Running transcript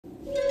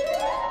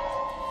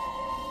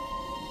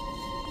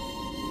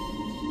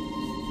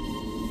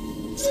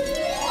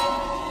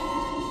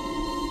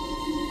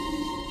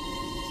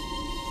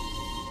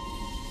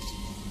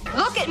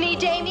Look at me,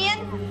 Damien.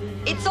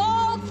 It's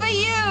all for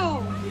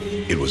you.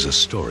 It was a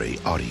story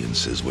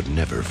audiences would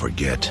never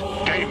forget.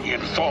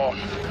 Damien Thorn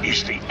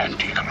is the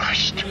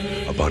Antichrist.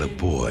 About a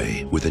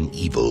boy with an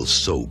evil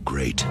so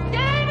great.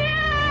 Damien!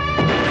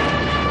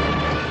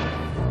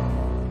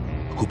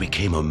 Who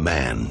became a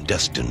man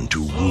destined to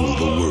rule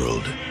the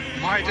world.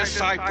 My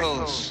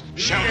disciples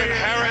shall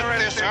inherit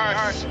this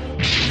earth.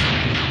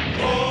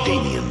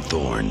 Damien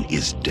Thorn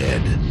is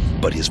dead,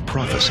 but his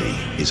prophecy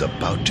is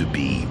about to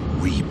be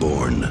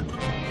reborn.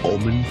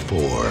 Omen IV,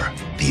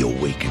 The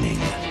Awakening.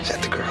 Is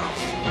that the girl?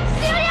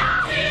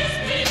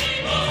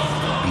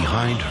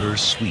 Behind her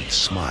sweet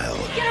smile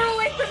Get her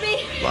away from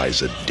me!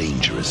 lies a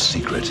dangerous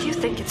secret. Do you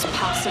think it's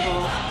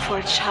possible for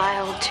a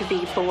child to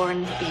be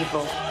born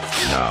evil?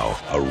 Now,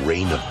 a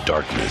reign of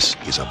darkness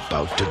is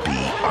about to be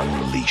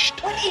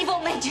unleashed. What evil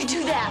made you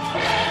do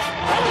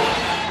that?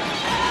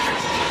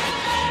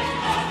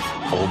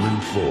 Omen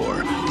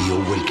IV, The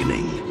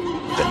Awakening.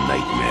 The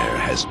nightmare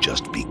has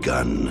just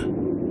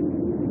begun.